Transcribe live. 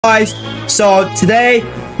Guys, so today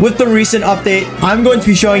with the recent update, I'm going to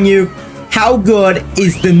be showing you how good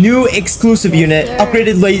is the new exclusive unit,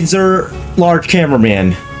 Upgraded Laser Large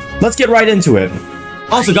Cameraman. Let's get right into it.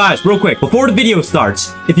 Also guys, real quick, before the video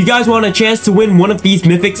starts, if you guys want a chance to win one of these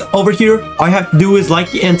mythics over here, all you have to do is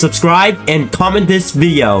like and subscribe and comment this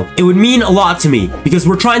video. It would mean a lot to me because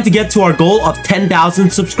we're trying to get to our goal of 10,000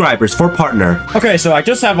 subscribers for partner. Okay, so I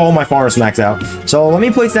just have all my farmers maxed out. So let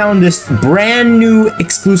me place down this brand new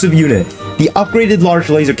exclusive unit, the Upgraded Large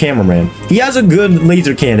Laser Cameraman. He has a good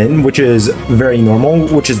laser cannon, which is very normal,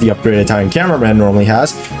 which is the upgraded Titan Cameraman normally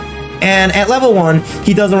has. And at level 1,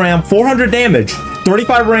 he does around 400 damage,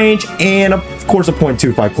 35 range, and of course a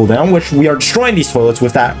 0.25 cooldown, which we are destroying these toilets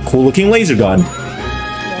with that cool looking laser gun.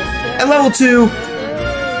 At level 2,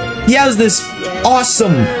 he has this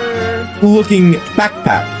awesome looking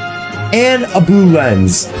backpack and a blue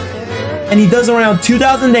lens. And he does around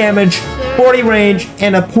 2,000 damage, 40 range,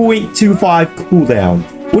 and a 0.25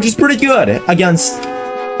 cooldown, which is pretty good against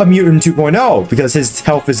a mutant 2.0 because his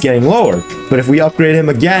health is getting lower. But if we upgrade him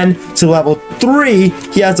again to level 3,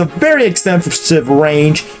 he has a very extensive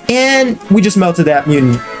range, and we just melted that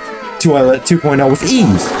mutant toilet 2.0 with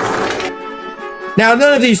ease. Now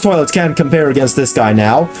none of these toilets can compare against this guy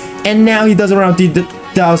now, and now he does around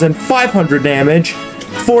 2,500 damage,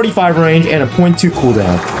 45 range, and a 0.2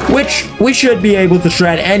 cooldown, which we should be able to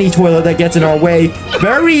shred any toilet that gets in our way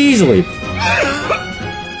very easily.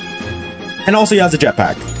 And also he has a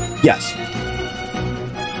jetpack. Yes.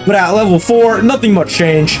 But at level 4, nothing much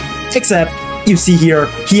changed, except you see here,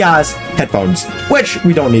 he has headphones, which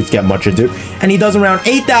we don't need to get much into. And he does around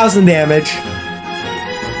 8,000 damage,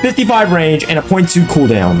 55 range, and a 0.2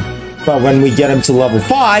 cooldown. But when we get him to level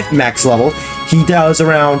 5, max level, he does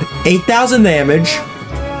around 8,000 damage,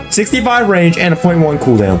 65 range, and a 0.1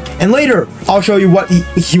 cooldown. And later, I'll show you what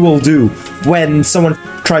he will do when someone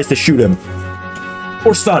tries to shoot him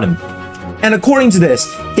or stun him. And according to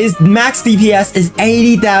this, his max DPS is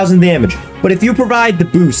 80,000 damage. But if you provide the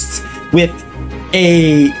boost with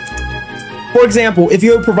a... For example, if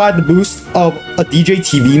you provide the boost of a DJ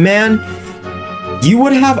TV man, you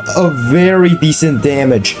would have a very decent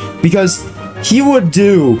damage. Because he would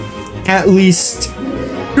do at least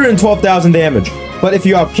 112,000 damage. But if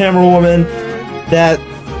you have Camera Woman that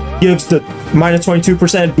gives the minus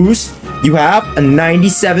 22% boost, you have a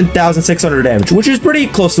 97,600 damage, which is pretty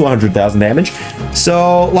close to 100,000 damage.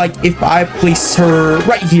 So, like, if I place her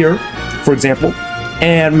right here, for example,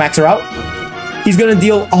 and max her out, he's gonna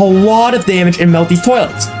deal a lot of damage and melt these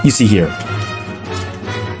toilets, you see here.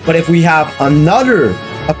 But if we have another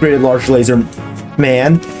upgraded large laser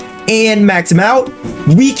man and max him out,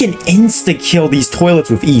 we can insta-kill these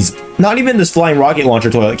toilets with ease. Not even this flying rocket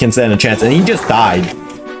launcher toilet can stand a chance, and he just died.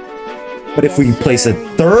 But if we place a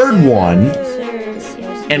third one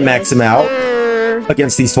and max him out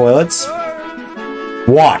against these toilets,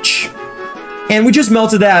 watch. And we just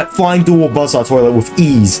melted that flying dual buzzsaw toilet with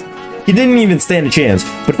ease. He didn't even stand a chance.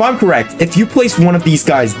 But if I'm correct, if you place one of these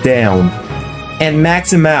guys down and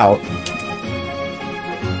max him out,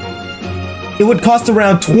 it would cost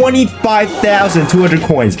around 25,200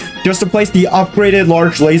 coins just to place the upgraded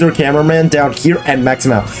large laser cameraman down here and max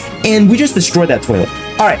him out. And we just destroyed that toilet.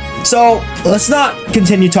 Alright, so let's not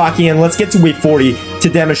continue talking and let's get to wave 40 to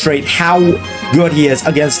demonstrate how good he is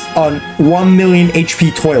against a 1 million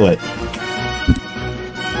HP toilet.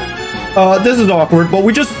 This is awkward, but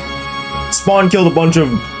we just spawn killed a bunch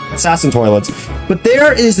of assassin toilets. But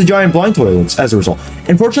there is the giant blind toilets as a result.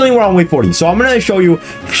 Unfortunately, we're on wave 40, so I'm going to show you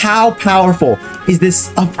how powerful is this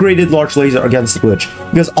upgraded large laser against the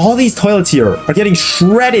glitch. Because all these toilets here are getting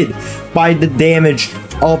shredded by the damage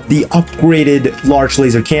of the upgraded large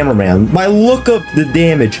laser cameraman. By look of the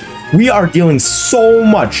damage, we are dealing so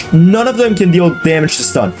much. None of them can deal damage to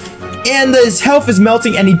stun. And his health is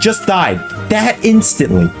melting and he just died. That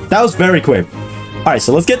instantly. That was very quick. Alright,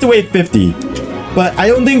 so let's get to wave 50. But I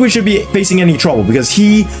don't think we should be facing any trouble because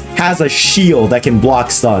he has a shield that can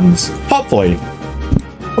block stuns. Hopefully.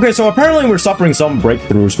 Okay, so apparently we're suffering some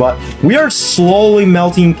breakthroughs, but we are slowly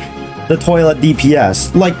melting the toilet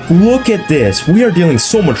DPS. Like, look at this. We are dealing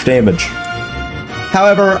so much damage.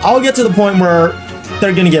 However, I'll get to the point where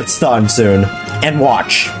they're gonna get stunned soon. And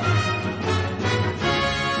watch.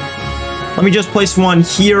 Let me just place one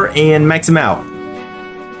here and max him out.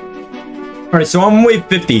 Alright, so I'm wave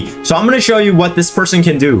 50. So I'm gonna show you what this person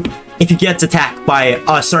can do if he gets attacked by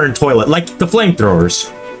a certain toilet, like the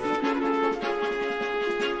flamethrowers.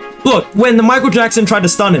 Look, when the Michael Jackson tried to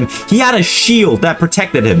stun him, he had a shield that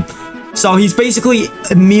protected him. So he's basically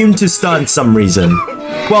immune to stun some reason.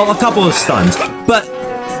 Well, a couple of stuns. But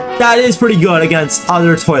That is pretty good against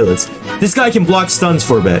other toilets. This guy can block stuns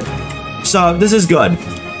for a bit. So this is good.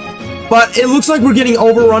 But it looks like we're getting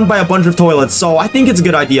overrun by a bunch of toilets, so I think it's a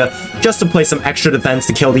good idea just to play some extra defense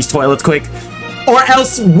to kill these toilets quick. Or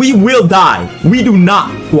else we will die. We do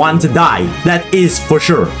not want to die. That is for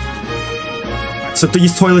sure. So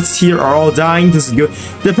these toilets here are all dying. This is good.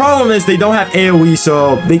 The problem is they don't have AoE,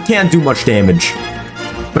 so they can't do much damage.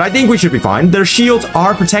 But I think we should be fine. Their shields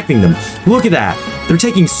are protecting them. Look at that. They're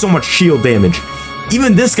taking so much shield damage.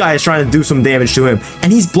 Even this guy is trying to do some damage to him,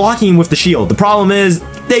 and he's blocking him with the shield. The problem is,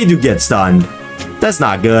 they do get stunned. That's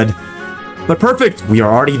not good. But perfect. We are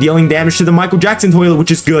already dealing damage to the Michael Jackson toilet,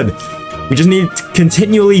 which is good. We just need to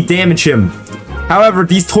continually damage him. However,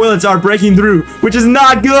 these toilets are breaking through, which is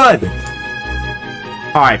not good.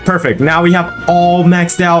 Alright, perfect. Now we have all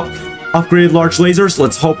maxed out upgraded large lasers.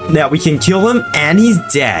 Let's hope that we can kill him, and he's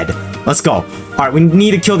dead. Let's go. Alright, we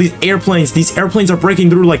need to kill these airplanes. These airplanes are breaking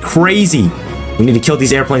through like crazy. We need to kill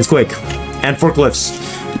these airplanes quick. And forklifts.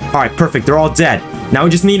 Alright, perfect. They're all dead. Now we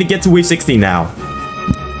just need to get to wave 16 now.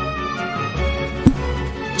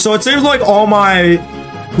 So it seems like all my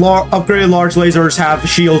upgraded large lasers have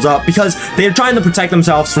shields up because they're trying to protect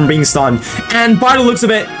themselves from being stunned. And by the looks of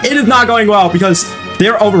it, it is not going well because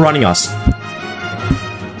they're overrunning us.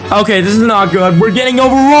 Okay, this is not good. We're getting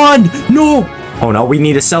overrun! No! Oh no, we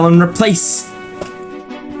need to sell and replace.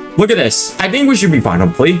 Look at this. I think we should be fine,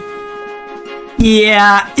 hopefully.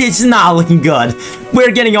 Yeah, it's not looking good.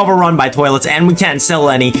 We're getting overrun by toilets and we can't sell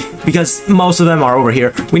any because most of them are over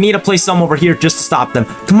here. We need to place some over here just to stop them.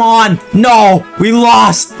 Come on! No! We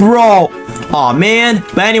lost, bro! Aw, man.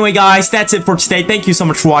 But anyway, guys, that's it for today. Thank you so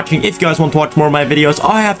much for watching. If you guys want to watch more of my videos,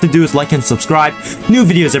 all I have to do is like and subscribe. New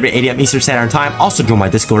videos every 8 AM Eastern Standard Time. Also, join my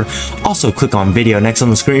Discord. Also, click on video next on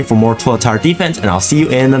the screen for more toilet tower defense, and I'll see you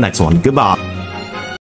in the next one. Goodbye.